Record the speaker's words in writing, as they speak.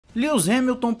Lewis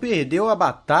Hamilton perdeu a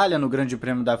batalha no Grande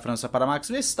Prêmio da França para Max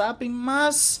Verstappen,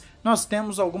 mas nós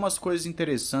temos algumas coisas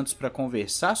interessantes para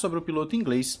conversar sobre o piloto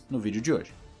inglês no vídeo de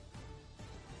hoje.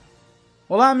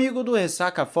 Olá amigo do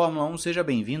Ressaca Fórmula 1, seja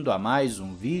bem-vindo a mais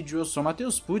um vídeo, eu sou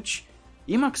Matheus Pucci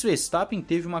e Max Verstappen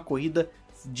teve uma corrida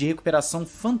de recuperação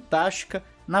fantástica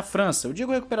na França. Eu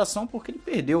digo recuperação porque ele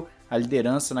perdeu a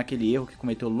liderança naquele erro que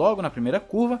cometeu logo na primeira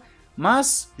curva,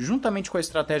 mas juntamente com a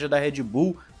estratégia da Red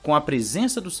Bull, com a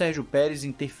presença do Sérgio Pérez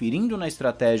interferindo na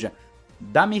estratégia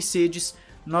da Mercedes,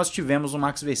 nós tivemos um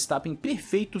Max Verstappen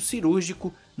perfeito,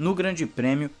 cirúrgico no Grande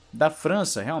Prêmio da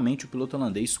França. Realmente o piloto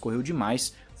holandês correu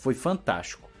demais, foi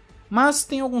fantástico. Mas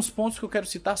tem alguns pontos que eu quero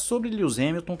citar sobre Lewis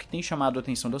Hamilton que tem chamado a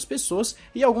atenção das pessoas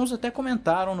e alguns até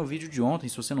comentaram no vídeo de ontem,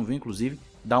 se você não viu inclusive,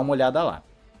 dá uma olhada lá.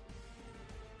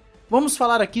 Vamos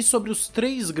falar aqui sobre os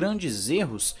 3 grandes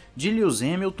erros de Lewis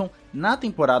Hamilton na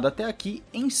temporada até aqui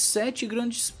em 7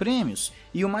 grandes prêmios.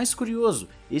 E o mais curioso,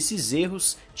 esses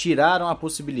erros tiraram a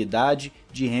possibilidade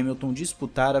de Hamilton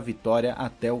disputar a vitória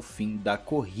até o fim da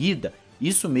corrida.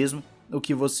 Isso mesmo o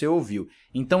que você ouviu.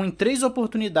 Então, em 3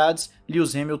 oportunidades,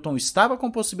 Lewis Hamilton estava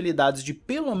com possibilidades de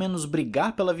pelo menos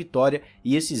brigar pela vitória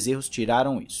e esses erros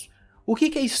tiraram isso. O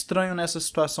que é estranho nessa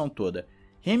situação toda?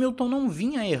 Hamilton não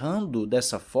vinha errando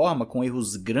dessa forma, com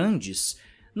erros grandes,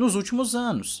 nos últimos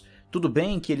anos. Tudo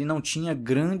bem que ele não tinha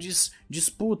grandes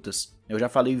disputas. Eu já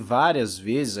falei várias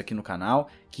vezes aqui no canal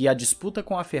que a disputa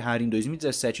com a Ferrari em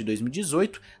 2017 e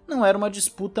 2018 não era uma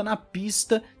disputa na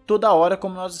pista toda hora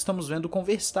como nós estamos vendo com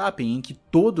Verstappen, em que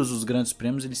todos os grandes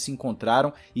prêmios eles se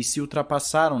encontraram e se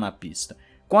ultrapassaram na pista.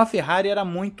 Com a Ferrari era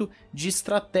muito de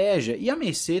estratégia e a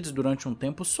Mercedes durante um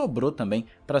tempo sobrou também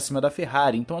para cima da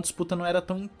Ferrari, então a disputa não era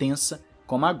tão intensa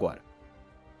como agora.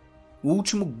 O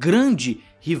último grande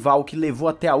rival que levou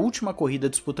até a última corrida a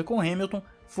disputa com Hamilton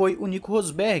foi o Nico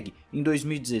Rosberg em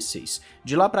 2016.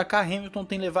 De lá para cá Hamilton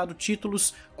tem levado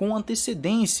títulos com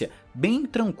antecedência, bem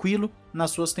tranquilo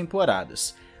nas suas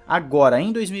temporadas. Agora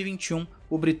em 2021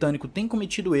 o britânico tem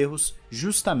cometido erros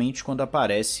justamente quando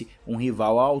aparece um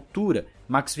rival à altura.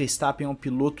 Max Verstappen é um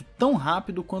piloto tão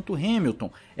rápido quanto Hamilton,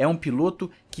 é um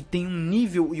piloto que tem um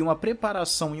nível e uma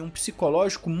preparação e um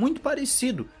psicológico muito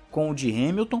parecido com o de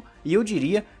Hamilton, e eu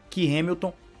diria que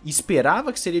Hamilton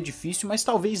esperava que seria difícil, mas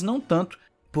talvez não tanto,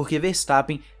 porque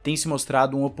Verstappen tem se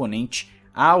mostrado um oponente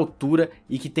à altura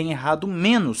e que tem errado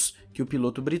menos que o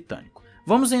piloto britânico.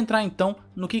 Vamos entrar então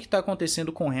no que está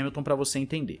acontecendo com Hamilton para você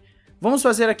entender. Vamos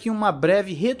fazer aqui uma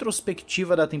breve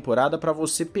retrospectiva da temporada para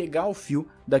você pegar o fio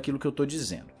daquilo que eu estou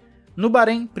dizendo. No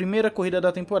Bahrein, primeira corrida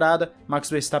da temporada, Max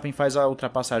Verstappen faz a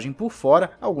ultrapassagem por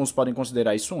fora, alguns podem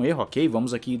considerar isso um erro, ok?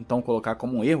 Vamos aqui então colocar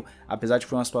como um erro, apesar de que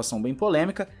foi uma situação bem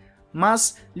polêmica,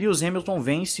 mas Lewis Hamilton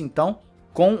vence então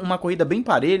com uma corrida bem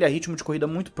parelha, ritmo de corrida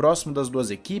muito próximo das duas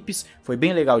equipes, foi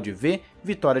bem legal de ver,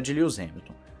 vitória de Lewis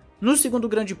Hamilton. No segundo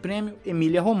grande prêmio,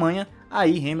 Emília-Romanha,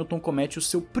 aí Hamilton comete o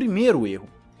seu primeiro erro.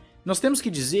 Nós temos que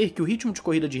dizer que o ritmo de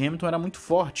corrida de Hamilton era muito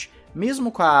forte,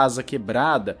 mesmo com a asa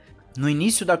quebrada. No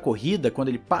início da corrida, quando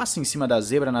ele passa em cima da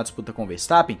zebra na disputa com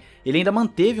Verstappen, ele ainda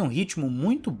manteve um ritmo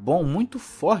muito bom, muito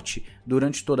forte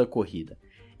durante toda a corrida.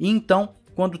 E então,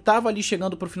 quando estava ali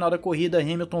chegando para o final da corrida,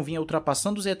 Hamilton vinha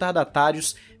ultrapassando os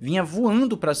retardatários, vinha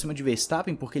voando para cima de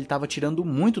Verstappen, porque ele estava tirando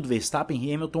muito do Verstappen,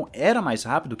 e Hamilton era mais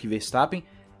rápido que Verstappen,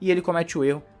 e ele comete o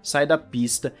erro, sai da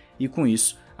pista, e com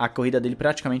isso a corrida dele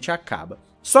praticamente acaba.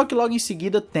 Só que logo em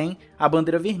seguida tem a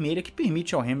bandeira vermelha que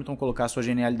permite ao Hamilton colocar sua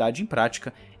genialidade em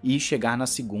prática e chegar na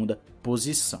segunda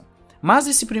posição. Mas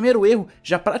esse primeiro erro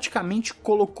já praticamente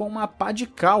colocou uma pá de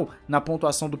cal na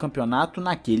pontuação do campeonato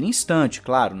naquele instante,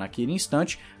 claro, naquele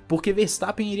instante, porque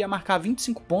Verstappen iria marcar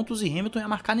 25 pontos e Hamilton ia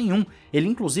marcar nenhum. Ele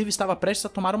inclusive estava prestes a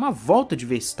tomar uma volta de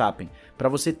Verstappen, para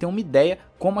você ter uma ideia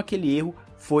como aquele erro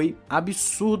foi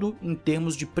absurdo em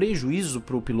termos de prejuízo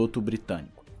para o piloto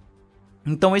britânico.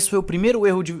 Então esse foi o primeiro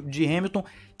erro de Hamilton,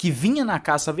 que vinha na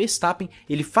caça a Verstappen,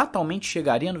 ele fatalmente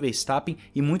chegaria no Verstappen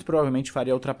e muito provavelmente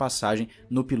faria a ultrapassagem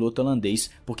no piloto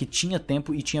holandês, porque tinha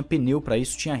tempo e tinha pneu para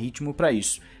isso, tinha ritmo para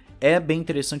isso. É bem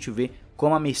interessante ver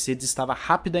como a Mercedes estava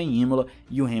rápida em Imola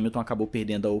e o Hamilton acabou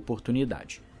perdendo a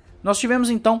oportunidade. Nós tivemos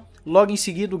então, logo em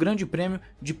seguida, o Grande Prêmio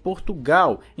de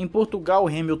Portugal. Em Portugal,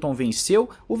 Hamilton venceu,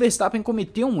 o Verstappen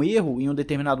cometeu um erro em um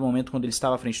determinado momento quando ele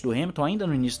estava à frente do Hamilton, ainda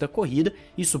no início da corrida.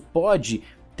 Isso pode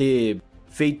ter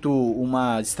feito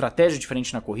uma estratégia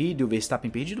diferente na corrida e o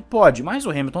Verstappen perdido? Pode, mas o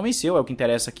Hamilton venceu, é o que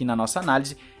interessa aqui na nossa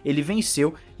análise. Ele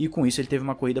venceu e com isso ele teve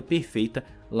uma corrida perfeita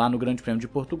lá no Grande Prêmio de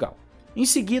Portugal. Em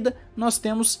seguida, nós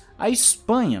temos a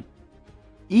Espanha.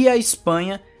 E a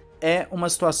Espanha é uma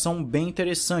situação bem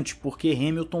interessante, porque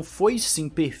Hamilton foi sim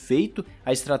perfeito,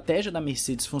 a estratégia da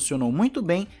Mercedes funcionou muito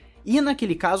bem E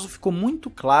naquele caso ficou muito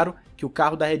claro que o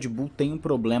carro da Red Bull tem um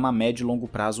problema a médio e longo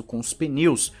prazo com os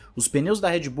pneus. Os pneus da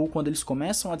Red Bull, quando eles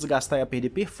começam a desgastar e a perder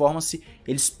performance,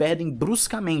 eles perdem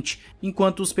bruscamente,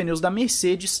 enquanto os pneus da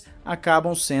Mercedes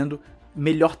acabam sendo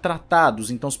melhor tratados.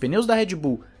 Então os pneus da Red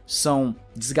Bull são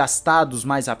desgastados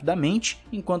mais rapidamente,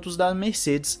 enquanto os da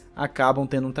Mercedes acabam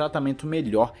tendo um tratamento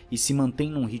melhor e se mantêm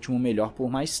num ritmo melhor por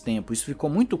mais tempo. Isso ficou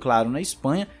muito claro na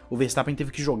Espanha. O Verstappen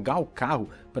teve que jogar o carro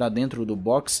para dentro do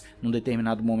box num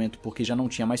determinado momento porque já não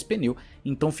tinha mais pneu.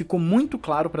 Então ficou muito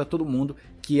claro para todo mundo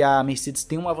que a Mercedes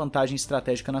tem uma vantagem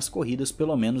estratégica nas corridas,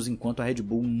 pelo menos enquanto a Red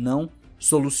Bull não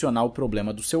solucionar o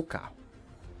problema do seu carro.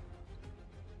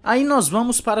 Aí nós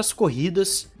vamos para as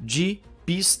corridas de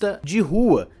pista de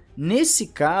rua. Nesse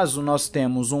caso, nós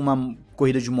temos uma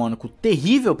corrida de Mônaco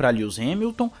terrível para Lewis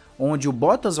Hamilton, onde o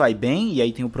Bottas vai bem, e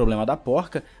aí tem o problema da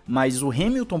porca, mas o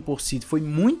Hamilton por si foi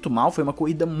muito mal, foi uma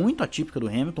corrida muito atípica do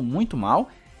Hamilton, muito mal.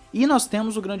 E nós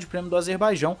temos o Grande Prêmio do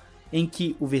Azerbaijão, em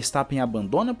que o Verstappen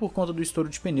abandona por conta do estouro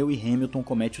de pneu e Hamilton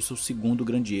comete o seu segundo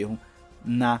grande erro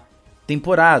na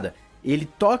temporada. Ele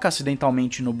toca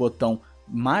acidentalmente no botão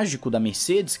mágico da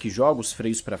Mercedes, que joga os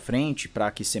freios para frente para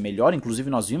aquecer melhor. Inclusive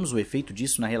nós vimos o efeito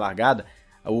disso na relargada.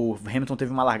 O Hamilton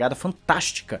teve uma largada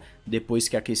fantástica depois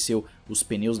que aqueceu os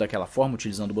pneus daquela forma,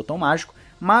 utilizando o botão mágico,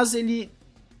 mas ele,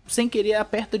 sem querer,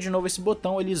 aperta de novo esse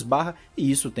botão, ele esbarra,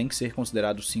 e isso tem que ser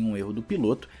considerado sim um erro do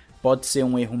piloto. Pode ser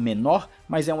um erro menor,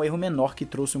 mas é um erro menor que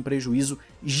trouxe um prejuízo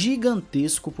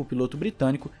gigantesco para o piloto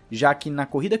britânico, já que na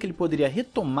corrida que ele poderia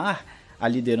retomar a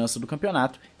liderança do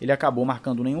campeonato, ele acabou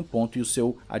marcando nenhum ponto e o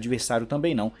seu adversário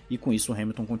também não, e com isso o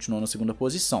Hamilton continuou na segunda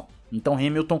posição. Então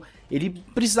Hamilton, ele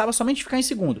precisava somente ficar em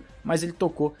segundo, mas ele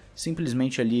tocou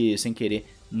simplesmente ali sem querer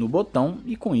no botão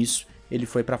e com isso ele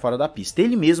foi para fora da pista.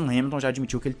 Ele mesmo, Hamilton, já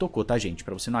admitiu que ele tocou, tá, gente?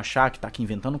 Para você não achar que tá aqui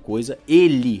inventando coisa,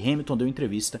 Hamilton deu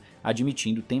entrevista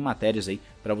admitindo, tem matérias aí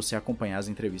para você acompanhar as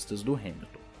entrevistas do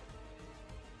Hamilton.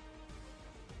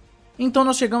 Então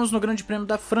nós chegamos no Grande Prêmio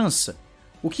da França.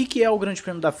 O que é o Grande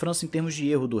Prêmio da França em termos de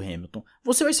erro do Hamilton?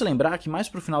 Você vai se lembrar que mais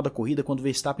pro final da corrida, quando o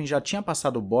Verstappen já tinha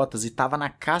passado o Bottas e estava na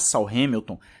caça ao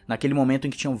Hamilton, naquele momento em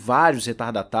que tinham vários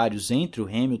retardatários entre o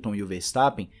Hamilton e o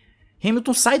Verstappen,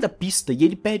 Hamilton sai da pista e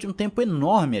ele perde um tempo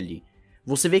enorme ali.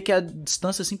 Você vê que a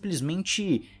distância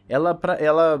simplesmente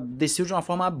ela desceu de uma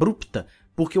forma abrupta,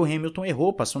 porque o Hamilton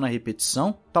errou, passou na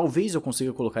repetição. Talvez eu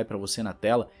consiga colocar aí para você na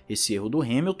tela esse erro do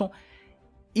Hamilton.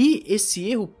 E esse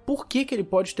erro, por que ele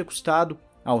pode ter custado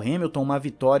ao Hamilton uma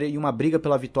vitória e uma briga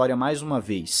pela vitória mais uma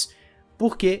vez?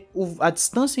 Porque a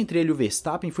distância entre ele e o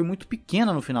Verstappen foi muito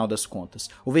pequena no final das contas.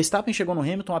 O Verstappen chegou no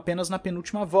Hamilton apenas na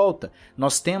penúltima volta.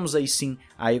 Nós temos aí sim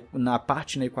na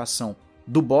parte na equação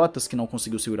do Bottas, que não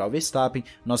conseguiu segurar o Verstappen.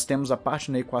 Nós temos a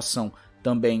parte na equação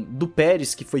também do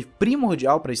Pérez, que foi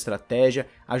primordial para a estratégia,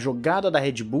 a jogada da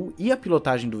Red Bull e a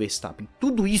pilotagem do Verstappen.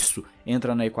 Tudo isso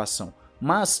entra na equação.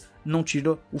 Mas não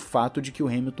tira o fato de que o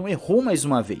Hamilton errou mais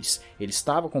uma vez. Ele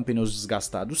estava com pneus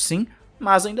desgastados sim,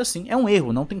 mas ainda assim é um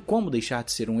erro, não tem como deixar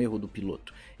de ser um erro do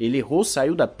piloto. Ele errou,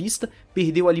 saiu da pista,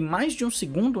 perdeu ali mais de um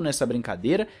segundo nessa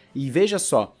brincadeira, e veja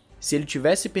só, se ele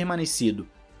tivesse permanecido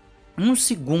um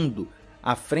segundo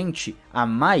à frente a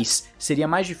mais, seria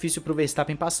mais difícil para o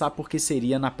Verstappen passar, porque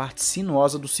seria na parte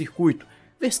sinuosa do circuito.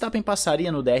 Verstappen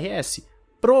passaria no DRS?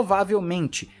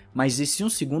 Provavelmente, mas esse um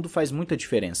segundo faz muita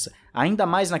diferença, ainda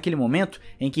mais naquele momento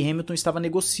em que Hamilton estava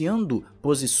negociando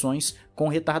posições com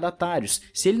retardatários.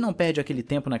 Se ele não perde aquele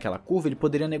tempo naquela curva, ele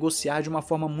poderia negociar de uma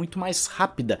forma muito mais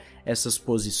rápida essas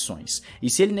posições. E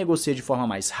se ele negocia de forma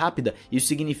mais rápida, isso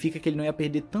significa que ele não ia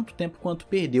perder tanto tempo quanto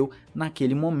perdeu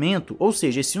naquele momento. Ou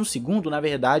seja, esse um segundo, na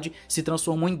verdade, se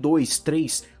transformou em 2,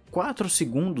 3, 4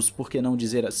 segundos, por que não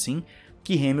dizer assim,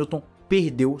 que Hamilton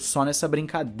perdeu só nessa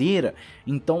brincadeira.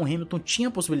 Então o Hamilton tinha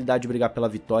a possibilidade de brigar pela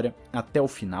vitória até o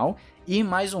final e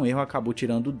mais um erro acabou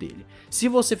tirando dele. Se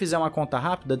você fizer uma conta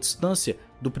rápida, a distância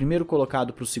do primeiro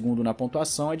colocado para o segundo na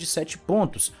pontuação é de 7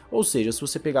 pontos, ou seja, se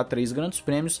você pegar 3 grandes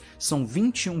prêmios, são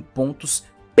 21 pontos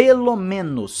pelo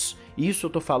menos. Isso eu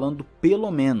tô falando pelo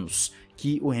menos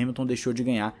que o Hamilton deixou de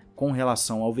ganhar com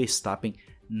relação ao Verstappen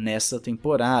nessa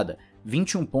temporada.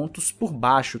 21 pontos por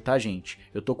baixo, tá, gente?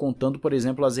 Eu tô contando, por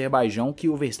exemplo, o Azerbaijão, que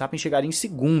o Verstappen chegaria em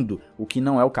segundo, o que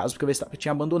não é o caso porque o Verstappen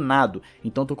tinha abandonado.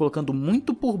 Então tô colocando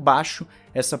muito por baixo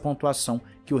essa pontuação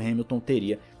que o Hamilton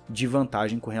teria de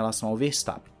vantagem com relação ao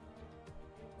Verstappen.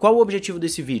 Qual o objetivo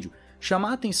desse vídeo? Chamar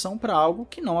a atenção para algo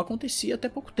que não acontecia até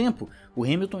pouco tempo. O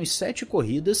Hamilton, em 7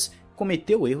 corridas,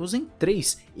 cometeu erros em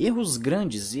 3, erros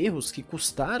grandes, erros que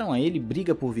custaram a ele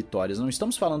briga por vitórias. Não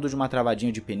estamos falando de uma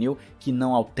travadinha de pneu que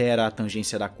não altera a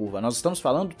tangência da curva, nós estamos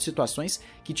falando de situações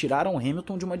que tiraram o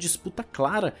Hamilton de uma disputa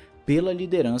clara pela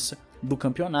liderança do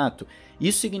campeonato.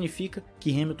 Isso significa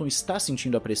que Hamilton está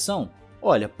sentindo a pressão?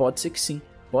 Olha, pode ser que sim.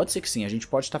 Pode ser que sim. A gente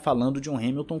pode estar falando de um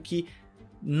Hamilton que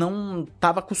não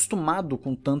estava acostumado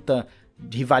com tanta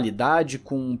rivalidade,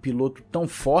 com um piloto tão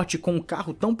forte, com um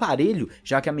carro tão parelho,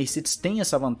 já que a Mercedes tem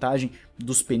essa vantagem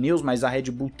dos pneus, mas a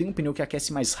Red Bull tem um pneu que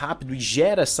aquece mais rápido e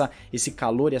gera esse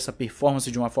calor e essa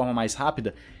performance de uma forma mais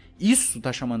rápida. Isso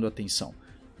está chamando a atenção.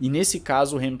 E nesse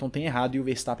caso o Hamilton tem errado e o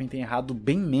Verstappen tem errado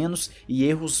bem menos e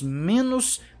erros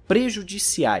menos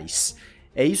prejudiciais.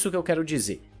 É isso que eu quero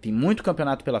dizer. Tem muito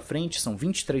campeonato pela frente, são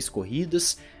 23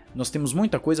 corridas, nós temos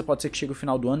muita coisa, pode ser que chegue o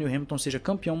final do ano e o Hamilton seja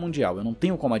campeão mundial, eu não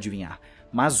tenho como adivinhar.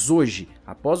 Mas hoje,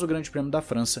 após o Grande Prêmio da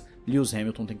França, Lewis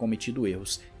Hamilton tem cometido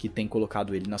erros que tem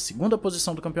colocado ele na segunda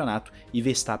posição do campeonato e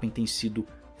Verstappen tem sido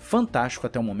fantástico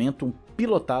até o momento, um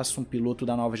pilotaço, um piloto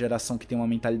da nova geração que tem uma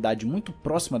mentalidade muito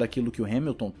próxima daquilo que o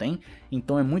Hamilton tem,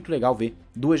 então é muito legal ver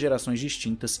duas gerações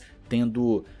distintas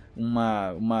tendo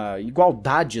uma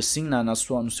igualdade assim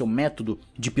no seu método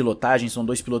de pilotagem. São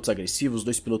dois pilotos agressivos,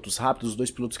 dois pilotos rápidos,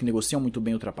 dois pilotos que negociam muito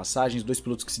bem ultrapassagens, dois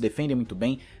pilotos que se defendem muito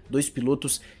bem, dois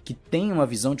pilotos que têm uma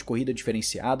visão de corrida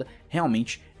diferenciada.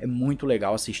 Realmente é muito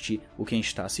legal assistir o que a gente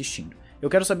está assistindo. Eu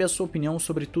quero saber a sua opinião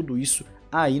sobre tudo isso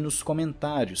aí nos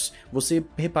comentários. Você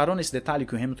reparou nesse detalhe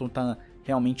que o Hamilton está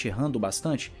realmente errando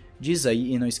bastante? Diz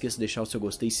aí e não esqueça de deixar o seu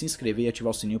gostei, se inscrever e ativar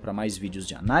o sininho para mais vídeos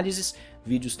de análises,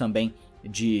 vídeos também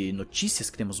de notícias,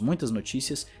 que temos muitas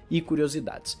notícias e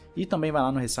curiosidades. E também vai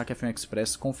lá no Ressaca F1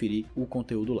 Express conferir o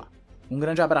conteúdo lá. Um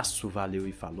grande abraço, valeu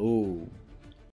e falou!